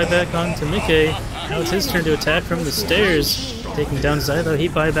 Okay, buyback onto Mickey. Now it's his turn to attack from the stairs. Taking down Zai, though. He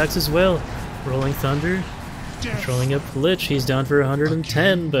buybacks as well. Rolling Thunder. Controlling up Lich. He's down for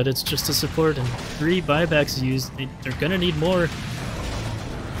 110, but it's just a support and 3 buybacks used. They're gonna need more.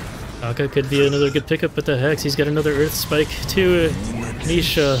 Kaka could be another good pickup with the Hex. He's got another Earth Spike too.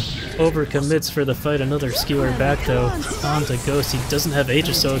 Nisha overcommits for the fight. Another skewer back though. Onto Ghost. He doesn't have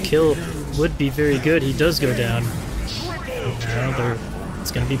Aegis, so a kill would be very good. He does go down. Now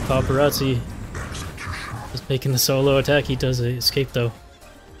it's gonna be Paparazzi. Just making the solo attack. He does escape though.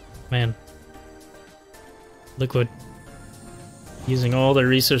 Man. Liquid. Using all their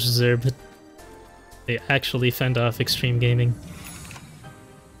resources there, but they actually fend off XTREME Gaming.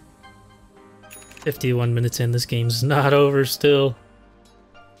 51 minutes in, this game's not over still.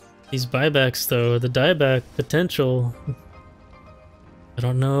 These buybacks though, the dieback potential. I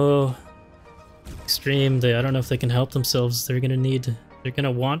don't know. XTREME, I don't know if they can help themselves. They're gonna need They're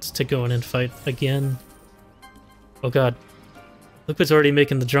gonna want to go in and fight again. Oh god. Liquid's already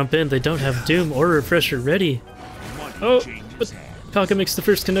making the jump in. They don't have Doom or Refresher ready. Oh, but Kaka makes the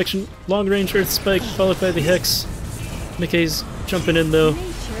first connection. Long range Earth Spike followed by the Hex. Mickey's jumping in though.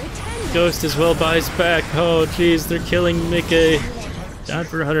 Ghost as well buys back. Oh jeez, they're killing Mickey. Down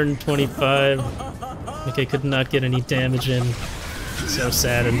for 125. Mickey could not get any damage in. So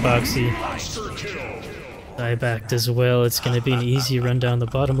sad and boxy. Die backed as well. It's going to be an easy run down the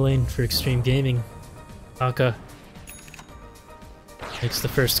bottom lane for Extreme Gaming. Kaka makes the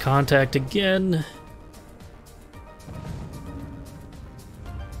first contact again.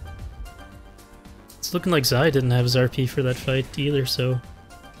 It's looking like Zai didn't have his RP for that fight either, so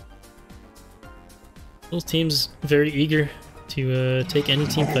both teams very eager to take any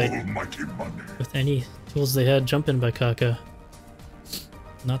team fight with any tools they had. Jump in by Kaka.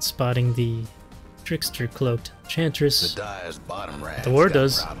 Not spotting the Trickster cloaked Enchantress. The war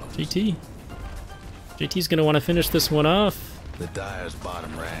does. GT. GT's gonna want to finish this one off. The Dire's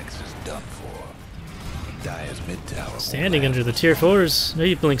bottom ranks is done for. Dire's mid tower. Standing under the tier 4s. No,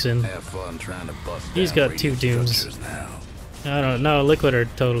 he blinks in. Have fun trying to bust He's got 2 Dooms. I don't know. Liquid are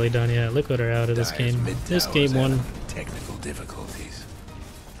totally done. Yeah, Liquid are out of this game. This game won. Technical difficulties.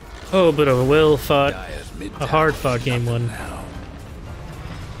 Oh, but a well-fought, a hard-fought game one.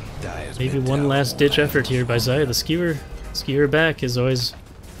 Maybe one last ditch effort here by Zaya. The skewer back is always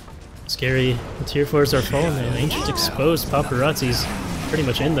scary. The tier 4s are falling now. Ancient exposed. Paparazzi's pretty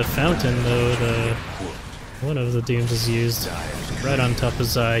much in the fountain though. One of the Dooms is used right on top of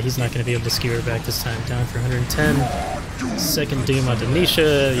Zai. He's not going to be able to skewer back this time. Down for 110. Second Doom on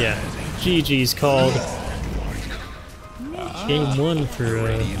Denisha. Yeah, GG's called. Game 1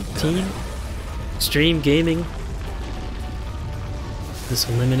 for Team Extreme Gaming. This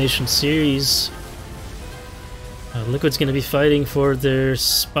elimination series. Liquid's going to be fighting for their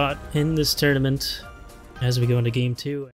spot in this tournament as we go into game 2.